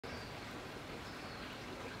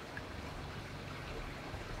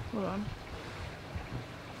Hold on.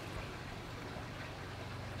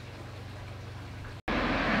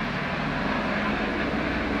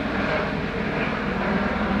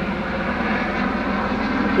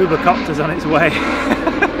 Ubercopter's on its way. Do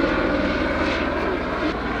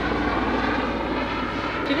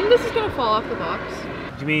you think this is gonna fall off the box?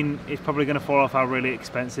 Do you mean it's probably going to fall off our really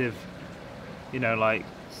expensive, you know, like...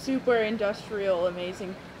 Super industrial,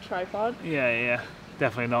 amazing tripod? Yeah,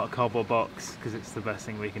 definitely not a cardboard box, because it's the best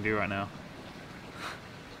thing we can do right now.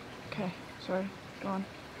 Okay, sorry, go on.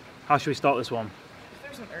 How should we start this one? If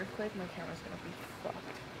there's an earthquake, my camera's gonna be fucked.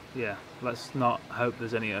 Yeah, let's not hope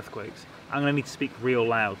there's any earthquakes. I'm going to need to speak real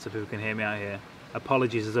loud so people can hear me out here.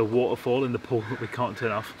 Apologies, there's a waterfall in the pool that we can't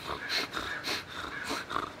turn off.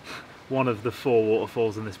 One of the 4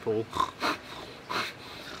 waterfalls in this pool.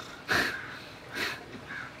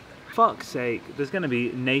 Fuck's sake, there's going to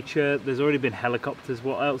be nature, there's already been helicopters,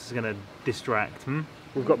 what else is going to distract?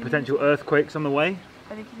 We've got potential earthquakes on the way.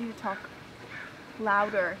 I think you need to talk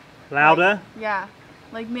louder. Louder? Like, yeah,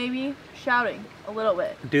 like maybe shouting a little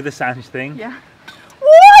bit. Do the Sanj thing. Yeah.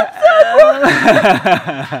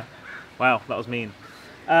 Wow, that was mean.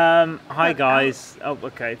 Hi guys. Oh,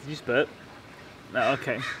 okay, did you spurt? No,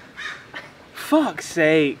 okay. Fuck's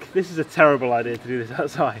sake, this is a terrible idea to do this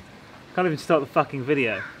outside. Can't even start the fucking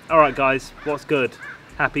video. Alright guys, what's good?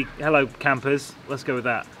 Hello campers, let's go with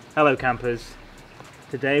that. Hello campers.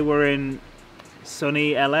 Today we're in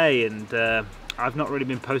sunny LA and I've not really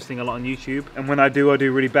been posting a lot on YouTube. And when I do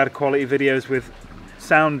really bad quality videos with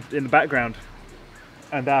sound in the background.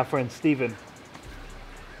 And our friend Stephen.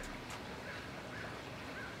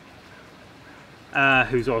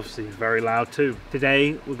 Who's obviously very loud too.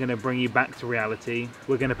 Today we're going to bring you back to reality.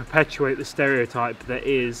 We're going to perpetuate the stereotype that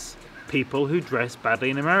is people who dress badly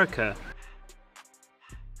in America.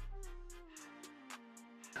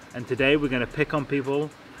 And today we're going to pick on people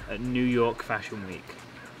at New York Fashion Week.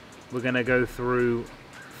 We're going to go through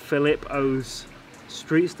Philip O's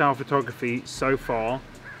street style photography so far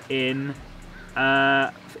in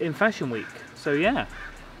Fashion Week. So yeah.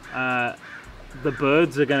 The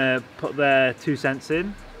birds are gonna put their 2 cents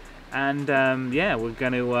in, and yeah, we're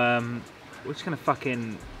gonna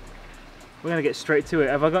get straight to it.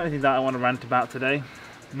 Have I got anything that I want to rant about today?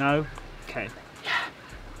 No? Okay. Yeah.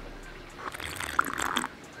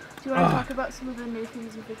 Do you want to talk about some of the new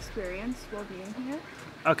things you've experienced while being here?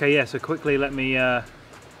 Okay, yeah. So quickly, let me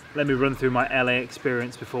run through my LA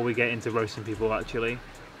experience before we get into roasting people. Actually,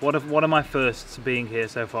 what are my firsts being here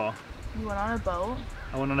so far? You went on a boat.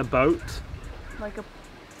 I went on a boat. Like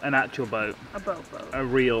an actual boat. A boat. A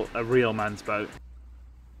real man's boat.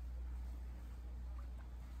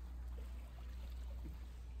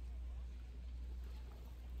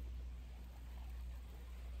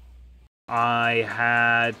 I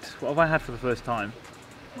had, what have I had for the first time?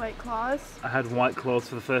 White Claws. I had White Claws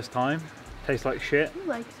for the first time. Tastes like shit. You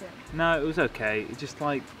liked it. No, it was okay. It just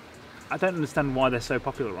like, I don't understand why they're so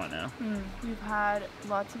popular right now. You've had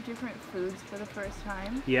lots of different foods for the first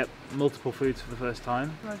time. Yep, multiple foods for the first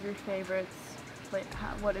time. One of your favorites. Like,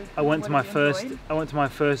 I went to my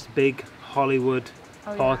first big Hollywood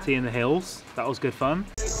party in the hills. That was good fun.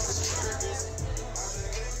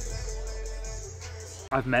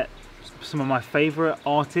 I've met some of my favorite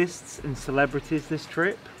artists and celebrities this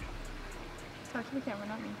trip. Talk to the camera,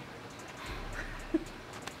 not me.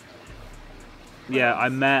 Yeah, I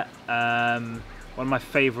met one of my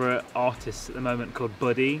favourite artists at the moment called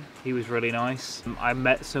Buddy. He was really nice. I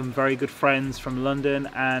met some very good friends from London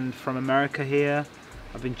and from America here.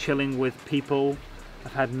 I've been chilling with people.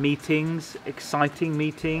 I've had meetings, exciting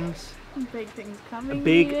meetings. Big things coming.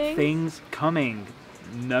 Things coming.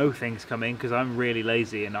 No things coming because I'm really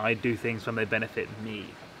lazy and I do things when they benefit me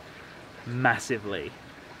massively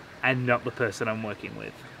and not the person I'm working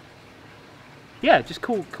with. Yeah, just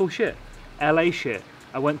cool shit. LA shit.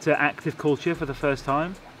 I went to Active Culture for the first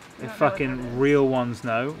time. If fucking real ones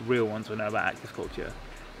will know about Active Culture.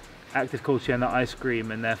 Active Culture and the ice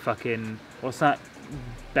cream and their fucking, what's that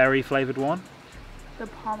berry flavoured one? The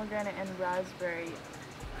pomegranate and raspberry.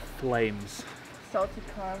 Flames. Salted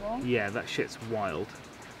caramel. Yeah, that shit's wild.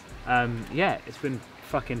 Yeah, it's been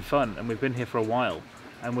fucking fun and we've been here for a while.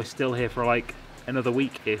 And we're still here for like another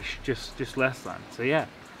week-ish, just less than. So yeah,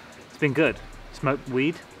 it's been good. Smoked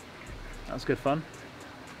weed. That was good fun.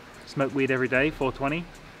 Smoke weed every day, 420.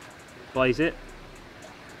 Blaze it.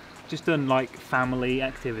 Just done like family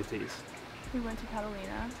activities. We went to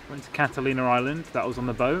Catalina. Went to Catalina Island. That was on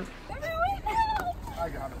the boat. I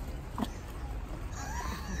got it.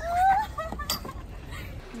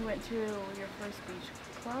 You went to your first beach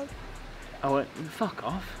club? I went, fuck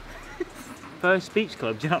off. First beach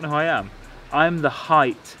club? Do you not know who I am? I'm the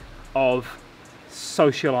height of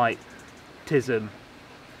socialitism,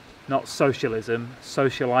 not socialism,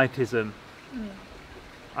 socialitism.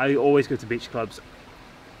 I always go to beach clubs.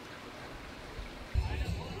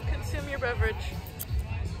 Consume your beverage.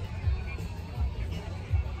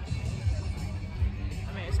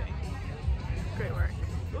 Amazing. Great work.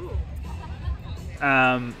 Ooh.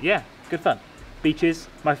 Yeah, good fun. Beaches,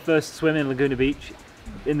 my first swim in Laguna Beach,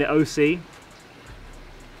 in the OC.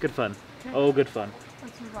 Good fun. Okay. All good fun.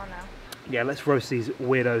 Let's move on now. Yeah, let's roast these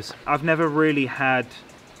weirdos. I've never really had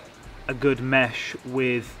a good mesh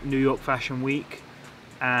with New York Fashion Week,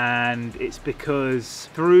 and it's because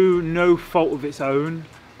through no fault of its own,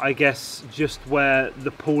 I guess just where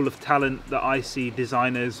the pool of talent that I see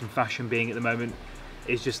designers and fashion being at the moment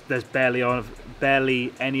is just, there's barely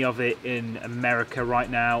any of it in America right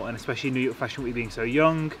now, and especially New York Fashion Week being so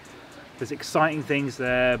young. There's exciting things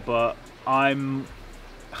there, but I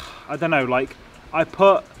don't know, like, I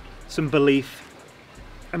put some belief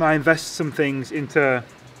and I invest some things into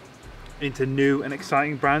new and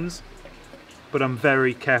exciting brands, but I'm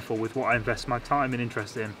very careful with what I invest my time and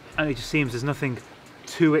interest in, and it just seems there's nothing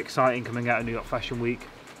too exciting coming out of New York Fashion Week.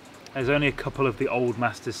 There's only a couple of the old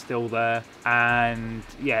masters still there, and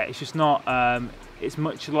yeah, it's just not it's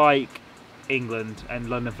much like England and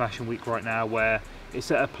London Fashion Week right now, where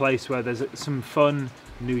it's at a place where there's some fun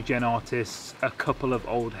new gen artists, a couple of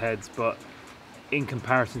old heads, but in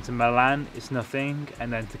comparison to Milan, it's nothing.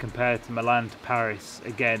 And then to compare to Milan to Paris,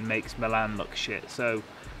 again, makes Milan look shit. So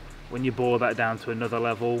when you boil that down to another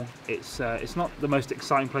level, it's not the most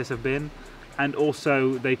exciting place I've been. And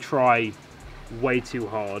also, they try way too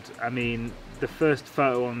hard. I mean, the first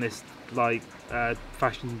photo on this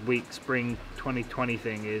Fashion Week Spring 2020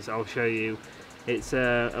 thing is, I'll show you. It's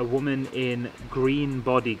a woman in green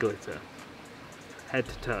body glitter, head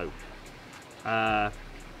to toe.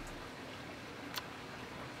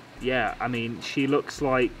 Yeah, I mean, she looks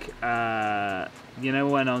like, you know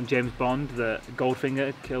when on James Bond, the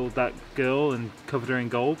Goldfinger killed that girl and covered her in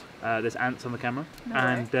gold? There's ants on the camera. No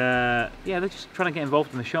and yeah, they're just trying to get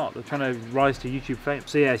involved in the shot. They're trying to rise to YouTube fame.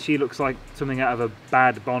 So yeah, she looks like something out of a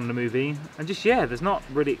bad Bond movie. And just, yeah, there's not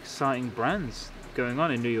really exciting brands going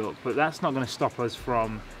on in New York, but that's not going to stop us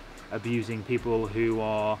from abusing people who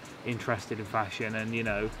are interested in fashion and, you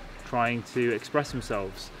know, trying to express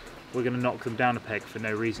themselves. We're going to knock them down a peg for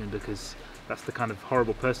no reason, because that's the kind of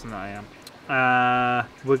horrible person that I am.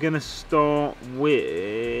 We're going to start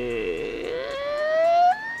with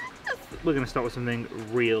something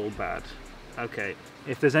real bad. Okay,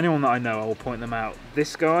 if there's anyone that I know, I will point them out.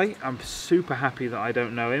 This guy, I'm super happy that I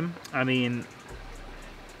don't know him. I mean,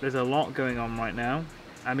 there's a lot going on right now.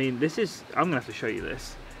 I mean, this is, I'm going to have to show you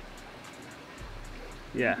this.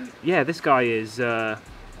 Yeah, this guy is Horrendous.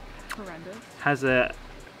 has an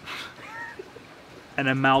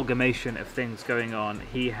amalgamation of things going on.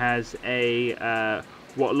 He has a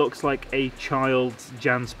what looks like a child's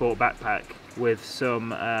JanSport backpack with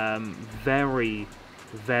some very,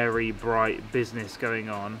 very bright business going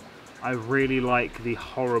on. I really like the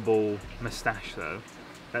horrible moustache though.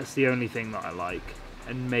 That's the only thing that I like.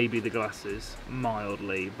 And maybe the glasses,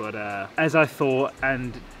 mildly, but as I thought,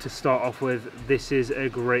 and to start off with, this is a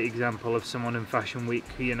great example of someone in Fashion Week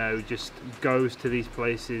who, you know, just goes to these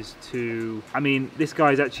places to, I mean, this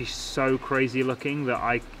guy is actually so crazy looking that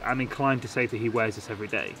I'm inclined to say that he wears this every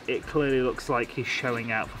day. It clearly looks like he's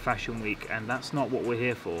showing out for Fashion Week, and that's not what we're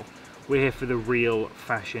here for. We're here for the real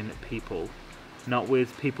fashion people, not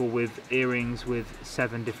with people with earrings with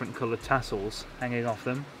 7 different coloured tassels hanging off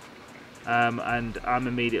them. And I'm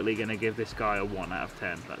immediately going to give this guy a 1 out of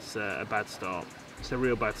 10. That's a bad start. It's a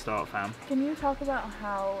real bad start, fam. Can you talk about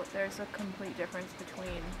how there's a complete difference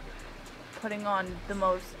between putting on the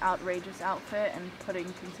most outrageous outfit and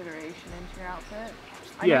putting consideration into your outfit?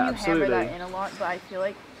 I know you absolutely. hammer that in a lot, but I feel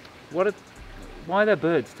like... Why are there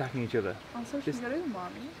birds attacking each other? Also, she's going to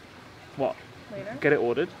mommy. What? Later? Get it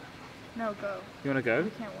ordered? No, go. You want to go?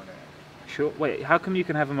 We can't order it. Sure. Wait, how come you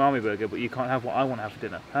can have a mommy burger, but you can't have what I want to have for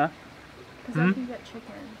dinner? Huh? Because I can get chicken.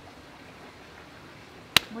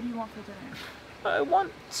 What do you want for dinner? I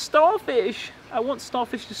want starfish. I want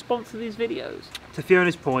starfish to sponsor these videos. To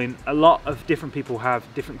Fiona's point, a lot of different people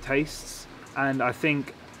have different tastes, and I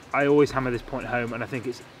think I always hammer this point home, and I think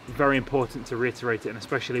it's very important to reiterate it, and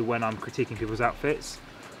especially when I'm critiquing people's outfits,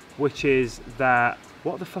 which is that,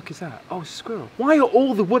 what the fuck is that? Oh, it's a squirrel. Why are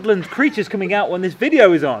all the woodland creatures coming out when this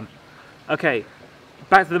video is on? Okay,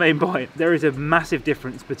 back to the main point. There is a massive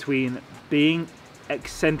difference between being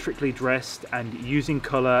eccentrically dressed and using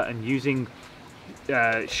colour and using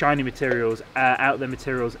shiny materials, out there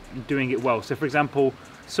materials, and doing it well. So for example,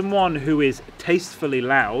 Someone who is tastefully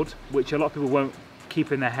loud, which a lot of people won't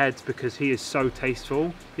keep in their heads because he is so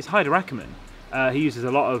tasteful, is Hyder Ackerman. He uses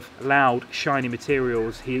a lot of loud, shiny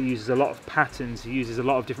materials, he uses a lot of patterns, he uses a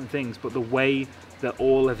lot of different things, but the way that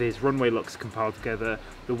all of his runway looks compiled together,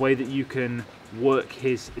 the way that you can work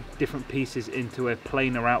his different pieces into a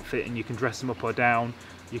plainer outfit and you can dress them up or down,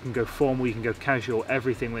 you can go formal, you can go casual,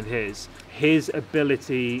 everything with his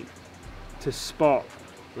ability to spot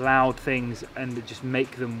loud things and just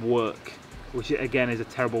make them work, which again is a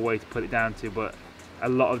terrible way to put it down to, but a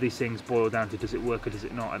lot of these things boil down to does it work or does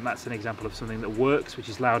it not, and that's an example of something that works, which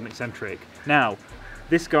is loud and eccentric. Now,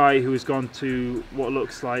 this guy who has gone to what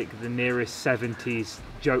looks like the nearest 70s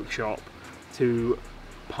joke shop to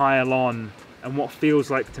pile on, and what feels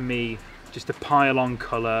like to me just a pile on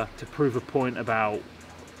colour to prove a point about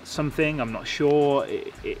something, I'm not sure,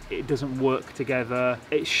 it doesn't work together.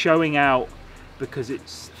 It's showing out because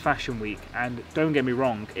it's fashion week, and don't get me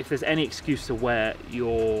wrong, if there's any excuse to wear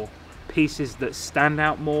your pieces that stand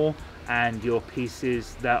out more and your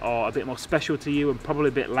pieces that are a bit more special to you and probably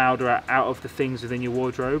a bit louder out of the things within your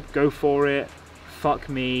wardrobe, go for it. Fuck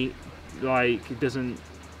me, like it doesn't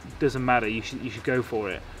matter, you should go for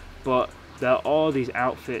it. But there are these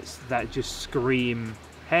outfits that just scream,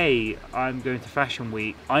 hey, I'm going to fashion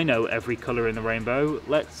week, I know every colour in the rainbow,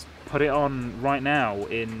 let's put it on right now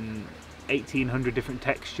in 1800 different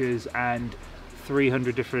textures and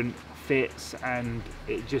 300 different fits, and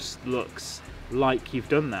it just looks like you've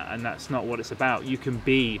done that, and that's not what it's about. You can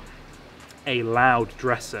be a loud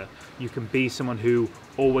dresser, you can be someone who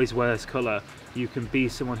always wears colour, you can be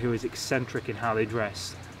someone who is eccentric in how they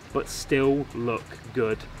dress, but still look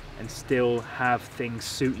good and still have things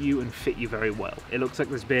suit you and fit you very well. It looks like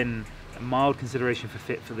there's been a mild consideration for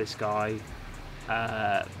fit for this guy,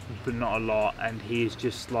 but not a lot, and he is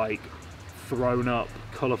just like thrown up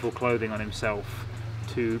colourful clothing on himself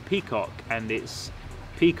to peacock, and it's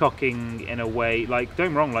peacocking in a way, like, don't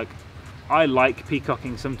get me wrong, like I like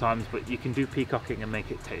peacocking sometimes, but you can do peacocking and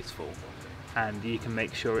make it tasteful, and you can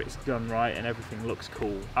make sure it's done right and everything looks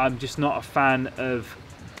cool. I'm just not a fan of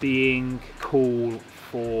being cool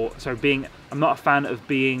for, I'm not a fan of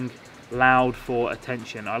being loud for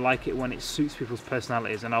attention. I like it when it suits people's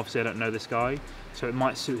personalities, and obviously I don't know this guy, so it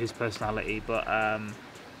might suit his personality, but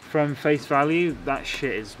from face value, that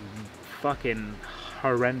shit is fucking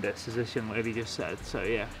horrendous, as this young lady just said. So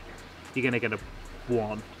yeah, you're gonna get a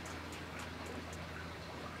 1.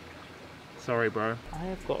 Sorry, bro. I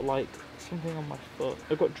have got like something on my foot.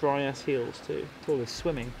 I've got dry ass heels too. It's all this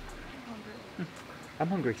swimming. I'm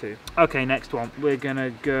hungry too. Okay, next one. We're gonna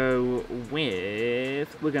go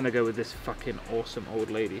with this fucking awesome old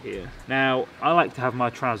lady here. Now, I like to have my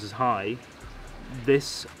trousers high.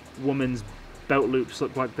 This woman's belt loops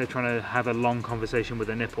look like they're trying to have a long conversation with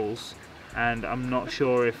her nipples, and I'm not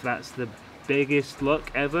sure if that's the biggest look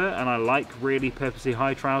ever, and I like really purposely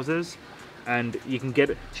high trousers, and you can get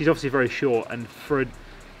it. She's obviously very short, and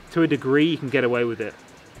to a degree you can get away with it.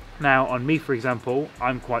 Now on me, for example,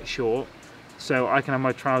 I'm quite short, so I can have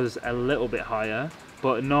my trousers a little bit higher,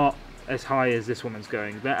 but not as high as this woman's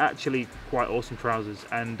going. They're actually quite awesome trousers,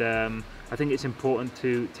 and I think it's important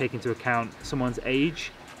to take into account someone's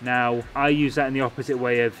age. Now, I use that in the opposite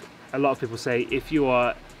way of, a lot of people say, if you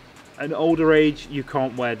are an older age, you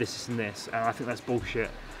can't wear this and this, and I think that's bullshit.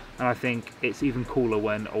 And I think it's even cooler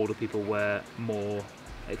when older people wear more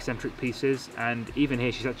eccentric pieces, and even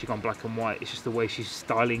here she's actually gone black and white. It's just the way she's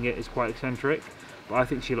styling it is quite eccentric, but I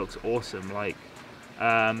think she looks awesome. Like,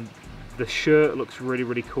 the shirt looks really,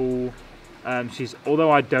 really cool. Although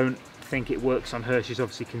I don't think it works on her, she's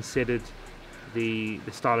obviously considered the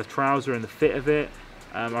style of trouser and the fit of it.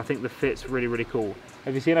 I think the fit's really, really cool.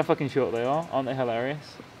 Have you seen how fucking short they are? Aren't they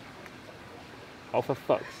hilarious? Oh, for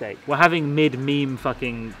fuck's sake. We're having mid-meme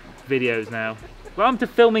fucking videos now. Well, I'm to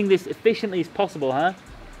filming this efficiently as possible, huh?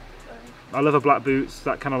 I love her black boots,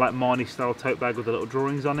 that kind of like Marnie style tote bag with the little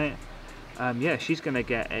drawings on it. Yeah, she's gonna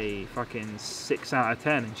get a fucking 6 out of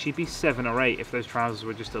 10, and she'd be 7 or 8 if those trousers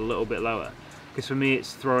were just a little bit lower. Because for me,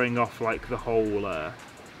 it's throwing off like the whole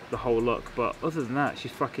look. But other than that,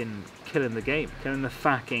 she's fucking killing the game, killing the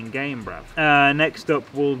fucking game, bruv. Next up,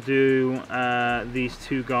 we'll do these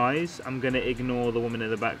two guys. I'm gonna ignore the woman in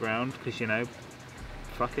the background because, you know,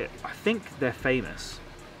 fuck it. I think they're famous.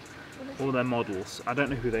 All their models. I don't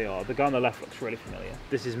know who they are. The guy on the left looks really familiar.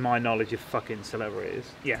 This is my knowledge of fucking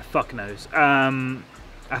celebrities. Yeah, fuck knows.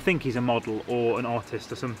 I think he's a model or an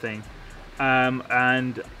artist or something.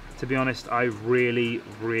 And to be honest, I really,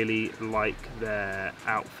 really like their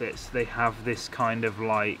outfits. They have this kind of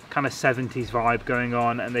 70s vibe going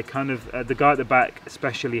on, and they kind of, the guy at the back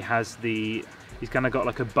especially has the He's kind of got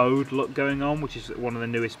like a bowed look going on, which is one of the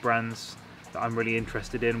newest brands that I'm really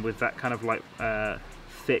interested in, with that kind of like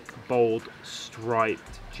thick, bold,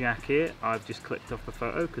 striped jacket. I've just clicked off the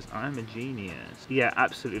photo because I'm a genius. Yeah,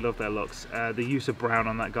 absolutely love their looks. The use of brown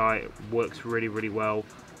on that guy works really, really well.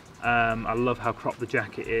 I love how cropped the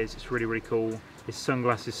jacket is. It's really, really cool. His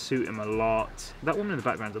sunglasses suit him a lot. That woman in the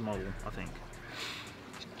background's a model, I think.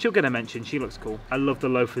 She'll get a mention. She looks cool. I love the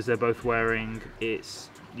loafers they're both wearing. It's,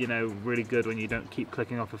 you know, really good when you don't keep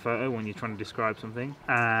clicking off a photo when you're trying to describe something.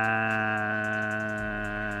 And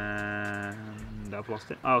I've lost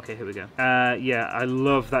it. Oh, okay, here we go. Yeah, I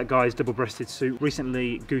love that guy's double-breasted suit.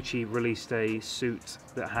 Recently, Gucci released a suit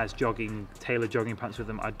that has tailored jogging pants with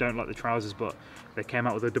them. I don't like the trousers, but they came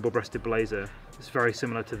out with a double-breasted blazer. It's very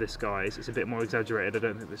similar to this guy's. It's a bit more exaggerated. I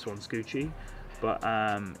don't think this one's Gucci, but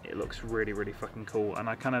it looks really, really fucking cool. And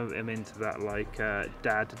I kind of am into that like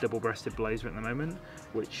dad double-breasted blazer at the moment,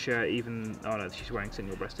 which oh no, she's wearing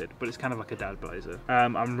single-breasted, but it's kind of like a dad blazer.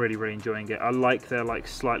 I'm really, really enjoying it. I like their like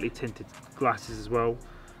slightly tinted glasses as well.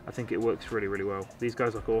 I think it works really, really well. These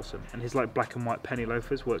guys look awesome, and his like black and white penny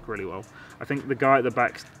loafers work really well. I think the guy at the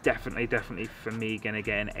back's definitely for me gonna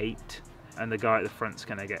get an 8, and the guy at the front's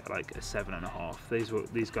gonna get like a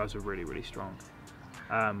 7.5. These guys are really, really strong.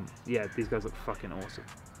 Yeah, these guys look fucking awesome.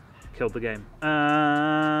 Killed the game.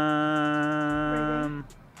 Rating.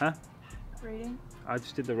 Huh? Rating? I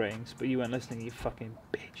just did the ratings, but you weren't listening, you fucking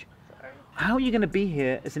bitch. Sorry. How are you going to be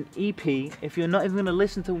here as an EP if you're not even going to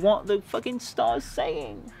listen to what the fucking star's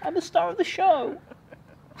saying? I'm the star of the show.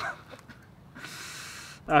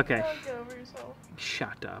 Okay. Don't get over yourself.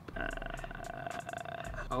 Shut up.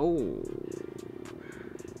 Oh.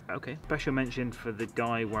 Okay. Special mention for the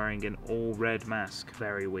guy wearing an all red mask.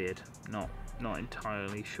 Very weird. Not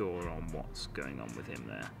entirely sure on what's going on with him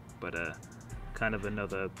there, but kind of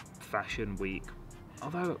another fashion week.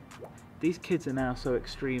 Although these kids are now so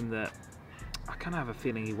extreme that I kind of have a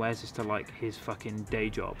feeling he wears this to like his fucking day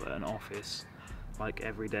job at an office, like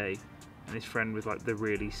every day. And his friend with like the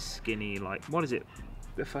really skinny, like, what is it?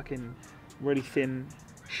 The fucking really thin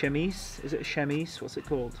chemise? Is it a chemise? What's it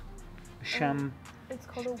called? A sham? It's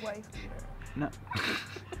called a wife beater. No.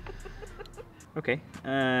 Okay.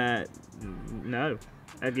 No.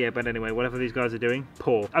 Yeah, but anyway, whatever these guys are doing,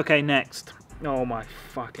 poor. Okay, next. Oh my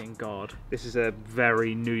fucking god. This is a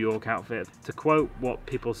very New York outfit. To quote what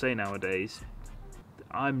people say nowadays,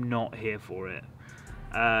 I'm not here for it.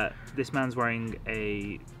 This man's wearing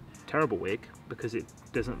a terrible wig because it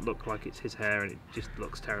doesn't look like it's his hair and it just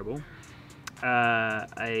looks terrible.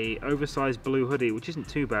 A oversized blue hoodie, which isn't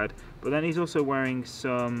too bad, but then he's also wearing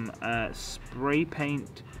some spray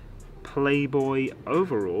paint Playboy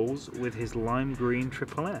overalls with his lime green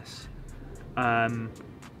triple S.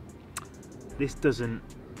 This doesn't...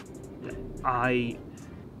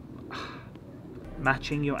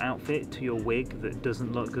 Matching your outfit to your wig that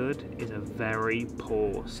doesn't look good is a very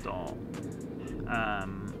poor start.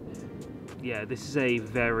 Yeah, this is a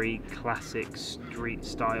very classic street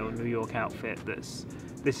style New York outfit. This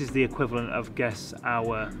is the equivalent of guess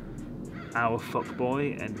our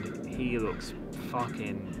fuckboy, and he looks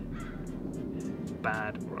fucking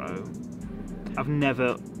bad, bro. I've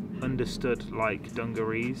never understood like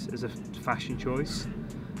dungarees as a fashion choice.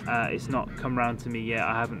 It's not come round to me yet.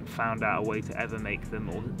 I haven't found out a way to ever make them,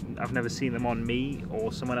 or I've never seen them on me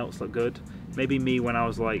or someone else look good. Maybe me when I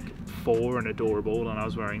was like 4 and adorable and I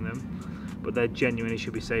was wearing them, but they genuinely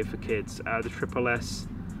should be saved for kids. The Triple S,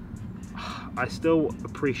 I still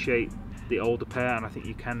appreciate the older pair, and I think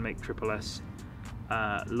you can make Triple S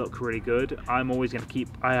look really good. I'm always going to keep,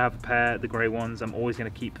 I have a pair, the grey ones, I'm always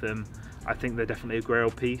going to keep them. I think they're definitely a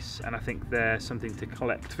grail piece, and I think they're something to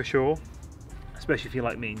collect for sure, especially if you're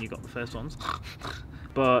like me and you got the first ones.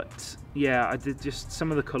 But yeah, I did just,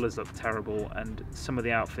 some of the colours look terrible and some of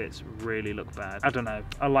the outfits really look bad. I don't know,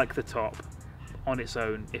 I like the top on its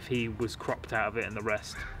own if he was cropped out of it and the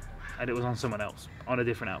rest, and it was on someone else, on a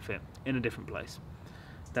different outfit, in a different place,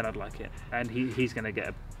 then I'd like it. And he's going to get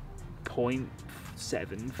a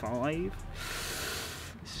 0.75.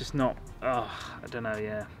 It's just not, I don't know,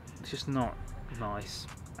 yeah. It's just not nice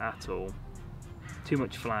at all. Too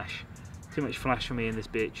much flash. Too much flash for me in this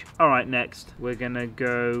bitch. Alright, next. We're gonna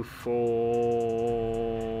go for...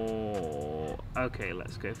 Okay,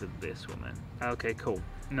 let's go for this woman. Okay, cool.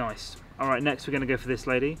 Nice. Alright, next we're gonna go for this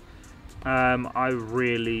lady. I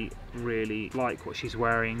really, really like what she's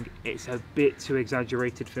wearing. It's a bit too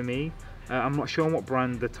exaggerated for me. I'm not sure what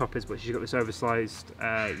brand the top is, but she's got this oversized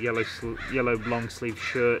yellow long sleeve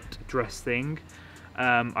shirt dress thing.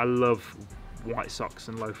 I love white socks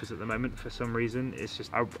and loafers at the moment for some reason. It's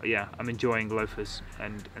just, yeah, I'm enjoying loafers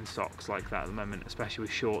and socks like that at the moment, especially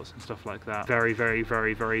with shorts and stuff like that. Very, very,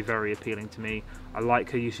 very, very, very appealing to me. I like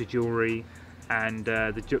her use of jewellery and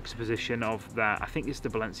the juxtaposition of that. I think it's the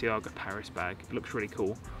Balenciaga Paris bag. It looks really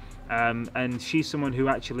cool. And she's someone who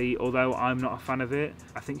actually, although I'm not a fan of it,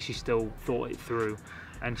 I think she still thought it through.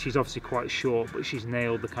 And she's obviously quite short, but she's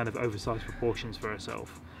nailed the kind of oversized proportions for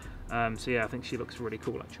herself. So yeah, I think she looks really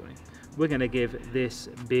cool actually. We're gonna give this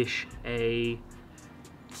bish a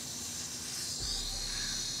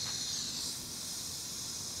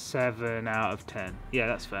 7 out of 10. Yeah,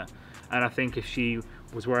 that's fair. And I think if she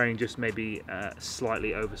was wearing just maybe a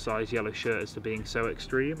slightly oversized yellow shirt as to being so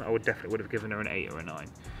extreme, I would have given her an 8 or a 9.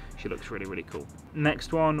 She looks really, really cool.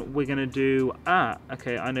 Next one, we're gonna do,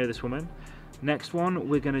 okay, I know this woman. Next one,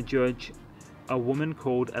 we're gonna judge a woman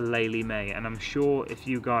called Alayli May, and I'm sure if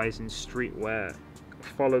you guys in streetwear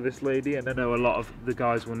follow this lady, and I know a lot of the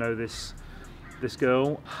guys will know this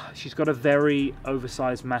girl. She's got a very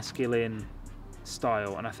oversized masculine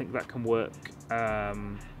style, and I think that can work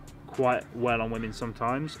quite well on women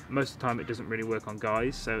sometimes. Most of the time it doesn't really work on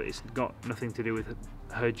guys, so it's got nothing to do with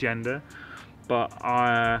her gender, but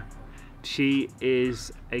she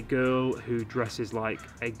is a girl who dresses like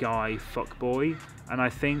a guy fuckboy, and I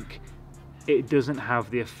think it doesn't have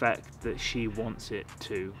the effect that she wants it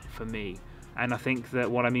to for me. And I think that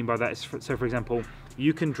what I mean by that is, so for example,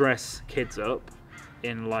 you can dress kids up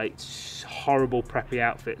in like horrible preppy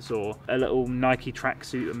outfits or a little Nike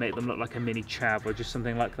tracksuit and make them look like a mini chav or just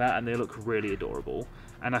something like that, and they look really adorable.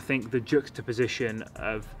 And I think the juxtaposition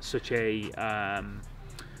of such a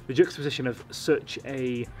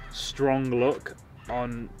strong look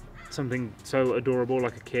on something so adorable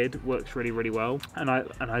like a kid works really, really well. And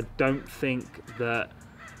I don't think that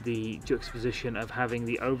the juxtaposition of having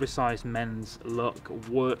the oversized men's look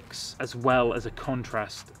works as well as a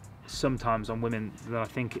contrast sometimes on women than I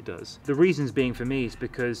think it does. The reasons being for me is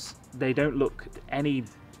because they don't look any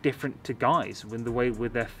different to guys with the way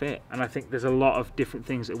with their fit, and I think there's a lot of different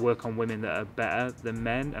things that work on women that are better than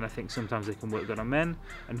men, and I think sometimes they can work good on men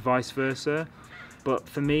and vice versa. But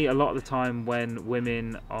for me, a lot of the time when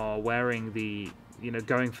women are wearing the,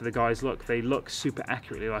 going for the guy's look, they look super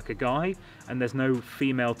accurately like a guy, and there's no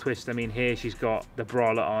female twist. I mean, here she's got the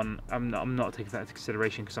bralette on. I'm not taking that into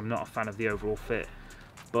consideration because I'm not a fan of the overall fit.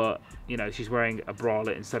 But, she's wearing a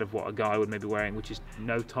bralette instead of what a guy would maybe wearing, which is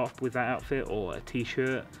no top with that outfit or a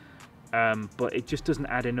t-shirt. But it just doesn't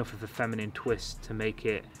add enough of a feminine twist to make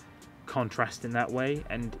it contrast in that way,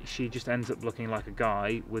 and she just ends up looking like a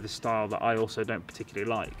guy with a style that I also don't particularly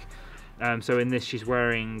like. So in this, she's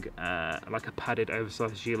wearing like a padded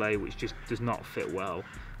oversized gilet, which just does not fit well,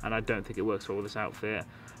 and I don't think it works well with this outfit.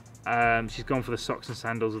 She's gone for the socks and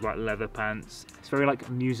sandals with like leather pants. It's very like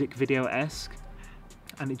music video-esque,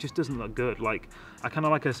 and it just doesn't look good. Like, I kind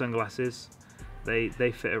of like her sunglasses. They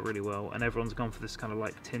fit her really well, and everyone's gone for this kind of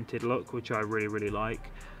like tinted look, which I really, really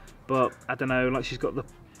like. But I don't know, like, she's got the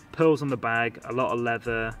pearls on the bag, a lot of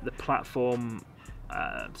leather, the platform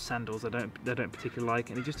sandals they don't particularly like,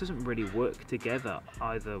 and it just doesn't really work together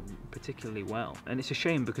either particularly well. And it's a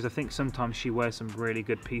shame because I think sometimes she wears some really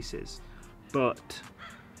good pieces, but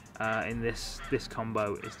in this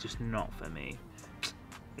combo, it's just not for me.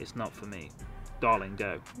 It's not for me. Darling,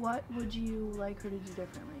 go. What would you like her to do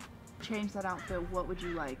differently? Change that outfit. What would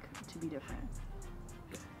you like to be different?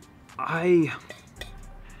 I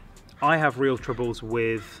have real troubles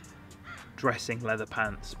with dressing leather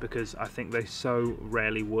pants because I think they so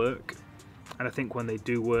rarely work, and I think when they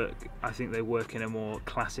do work, I think they work in a more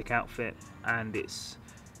classic outfit, and it's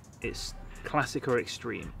classic or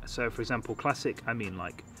extreme. So for example, classic, I mean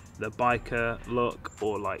like the biker look,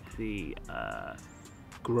 or like the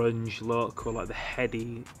grunge look, or like the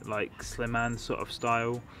heady like slim man sort of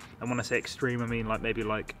style. And when I say extreme, I mean like maybe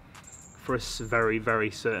like for a very,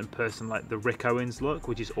 very certain person, like the Rick Owens look,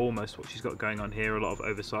 which is almost what she's got going on here, a lot of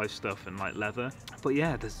oversized stuff and like leather. But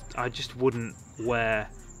yeah, I just wouldn't wear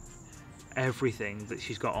everything that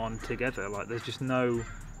she's got on together. Like, there's just no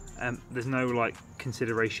like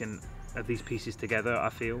consideration of these pieces together.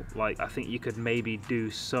 I feel like I think you could maybe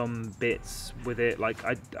do some bits with it. Like,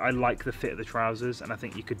 I like the fit of the trousers, and I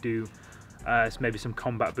think you could do maybe some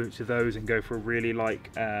combat boots with those and go for a really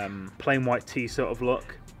like plain white tee sort of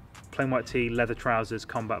look. Plain white tee, leather trousers,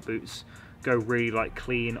 combat boots. Go really like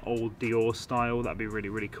clean old Dior style. That'd be really,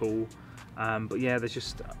 really cool. But yeah, there's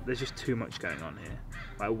just too much going on here.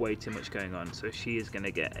 Like, way too much going on. So she is gonna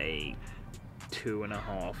get a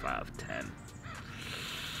 2.5 out of 10.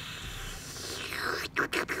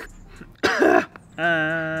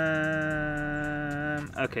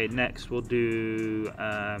 Okay, next we'll do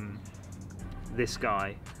this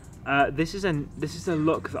guy. This is a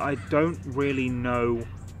look that I don't really know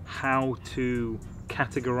how to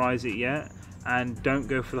categorize it yet, and don't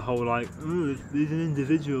go for the whole like, oh, there's an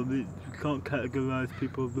individual, you can't categorize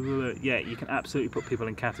people, blah, blah, blah. Yeah, you can absolutely put people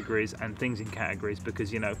in categories and things in categories,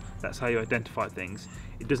 because, you know, that's how you identify things.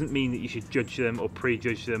 It doesn't mean that you should judge them or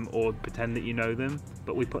prejudge them or pretend that you know them,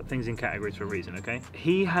 but we put things in categories for a reason, okay?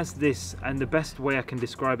 He has this, and the best way I can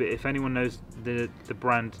describe it, if anyone knows the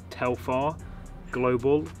brand Telfar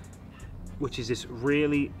Global, which is this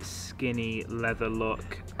really skinny leather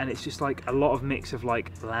look, and it's just like a lot of mix of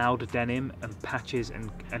like loud denim and patches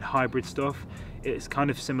and hybrid stuff. It's kind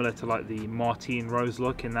of similar to like the Martine Rose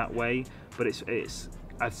look in that way, but it's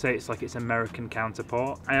I'd say it's like its American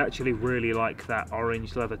counterpart. I actually really like that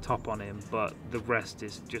orange leather top on him, but the rest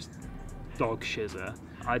is just dog shizzer.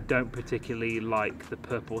 I don't particularly like the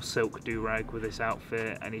purple silk do-rag with this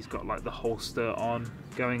outfit, and he's got like the holster on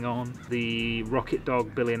going on. The Rocket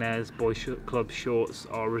Dog Billionaires Boys Club shorts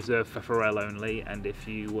are reserved for Pharrell only, and if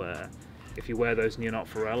you wear those and you're not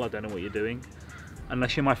Pharrell, I don't know what you're doing.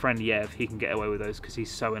 Unless you're my friend Yev, he can get away with those because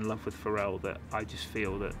he's so in love with Pharrell that I just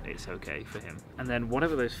feel that it's okay for him. And then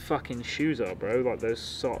whatever those fucking shoes are, bro, like those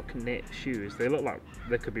sock knit shoes, they look like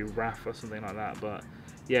they could be Raf or something like that, but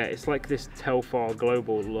yeah, it's like this Telfar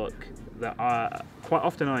Global look that quite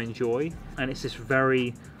often I enjoy, and it's this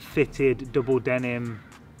very fitted double denim,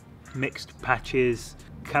 mixed patches,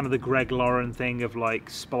 kind of the Greg Lauren thing of like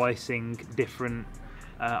splicing different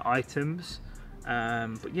items.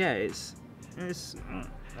 But yeah, it's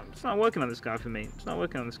not working on this guy for me. It's not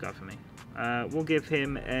working on this guy for me. We'll give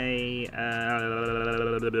him a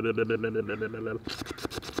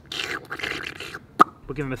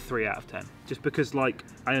we'll give him a 3 out of 10, just because like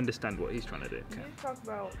I understand what he's trying to do. Can you talk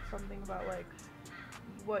about something about like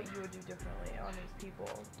what you would do differently on these people?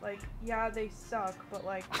 Like, yeah, they suck, but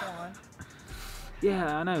like, come on.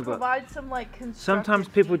 Yeah, I know, but provide some like constructive sometimes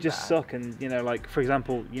people feedback. just suck, and you know, like for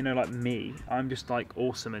example, you know, like me, I'm just like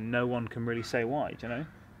awesome, and no one can really say why. Do you know?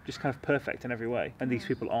 Just kind of perfect in every way, and these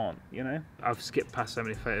people aren't. You know, I've skipped past so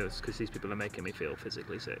many photos because these people are making me feel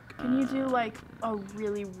physically sick. Can you do like a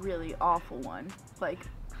really, really awful one, like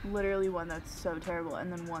literally one that's so terrible,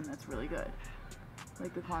 and then one that's really good,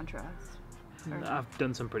 like the contrast? I've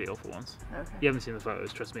done some pretty awful ones. Okay. You haven't seen the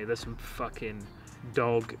photos, trust me. There's some fucking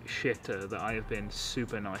dog shitter that I have been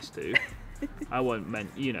super nice to. I won't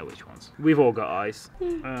mention, you know which ones. We've all got eyes.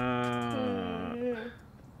 Sorry.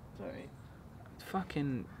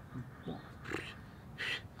 Fucking.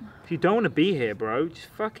 If you don't want to be here, bro, just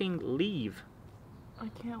fucking leave. I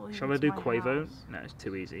can't leave. Shall I do Quavo? No, it's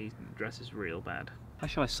too easy. The dress is real bad. How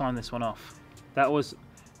shall I sign this one off? That was,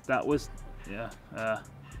 yeah.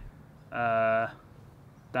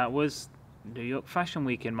 That was New York Fashion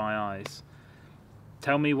Week in my eyes.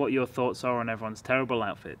 Tell me what your thoughts are on everyone's terrible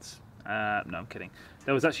outfits. No, I'm kidding.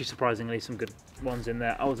 There was actually surprisingly some good ones in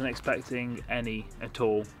there. I wasn't expecting any at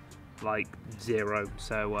all, like 0.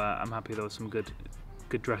 So I'm happy there was some good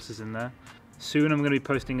dresses in there. Soon I'm going to be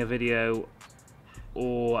posting a video,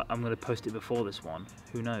 or I'm going to post it before this one.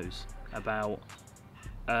 Who knows? About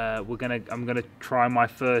I'm gonna try my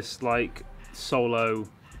first like solo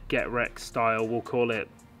get wrecked style. We'll call it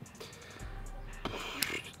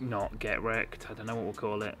not get wrecked. I don't know what we'll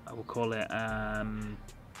call it. I will call it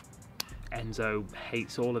Enzo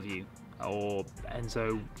hates all of you, or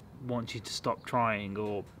Enzo wants you to stop trying,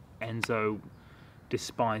 or Enzo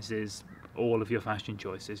despises all of your fashion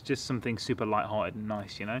choices. Just something super light-hearted and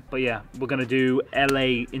nice, you know. But yeah, we're gonna do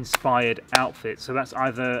LA inspired outfits, so that's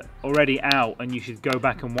either already out and you should go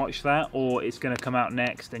back and watch that, or it's gonna come out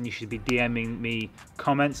next and you should be DMing me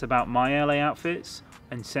comments about my LA outfits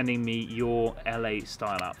and sending me your LA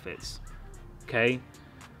style outfits. Okay.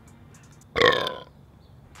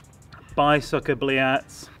 Bye, sucker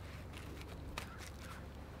bliats.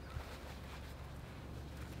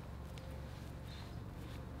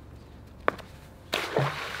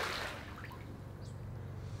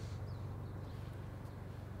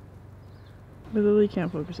 I literally can't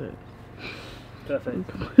focus it. Perfect. I'm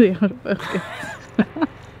completely out of focus.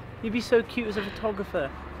 You'd be so cute as a photographer.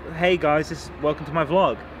 Hey guys, welcome to my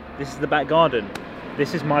vlog. This is the back garden.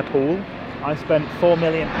 This is my pool. I spent £4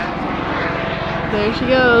 million. There she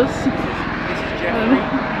goes. This is Jeffrey.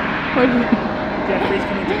 Jeffrey's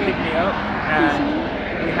coming to pick me up,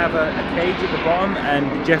 and we have a cage at the bottom,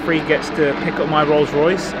 and Jeffrey gets to pick up my Rolls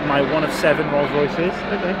Royce, my one of 7 Rolls Royces.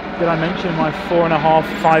 Okay. Did I mention my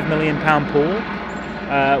 £4.5 million pool?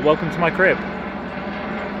 Welcome to my crib.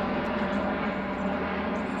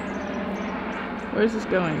 Where's this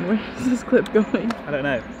going? Where is this clip going? I don't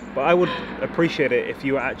know, but I would appreciate it if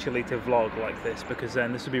you were actually to vlog like this, because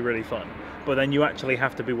then this would be really fun. But then you actually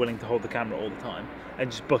have to be willing to hold the camera all the time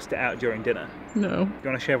and just bust it out during dinner. No. You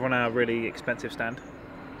want to show everyone our really expensive stand?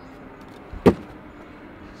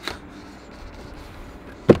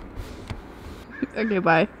 Okay,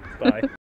 bye. Bye.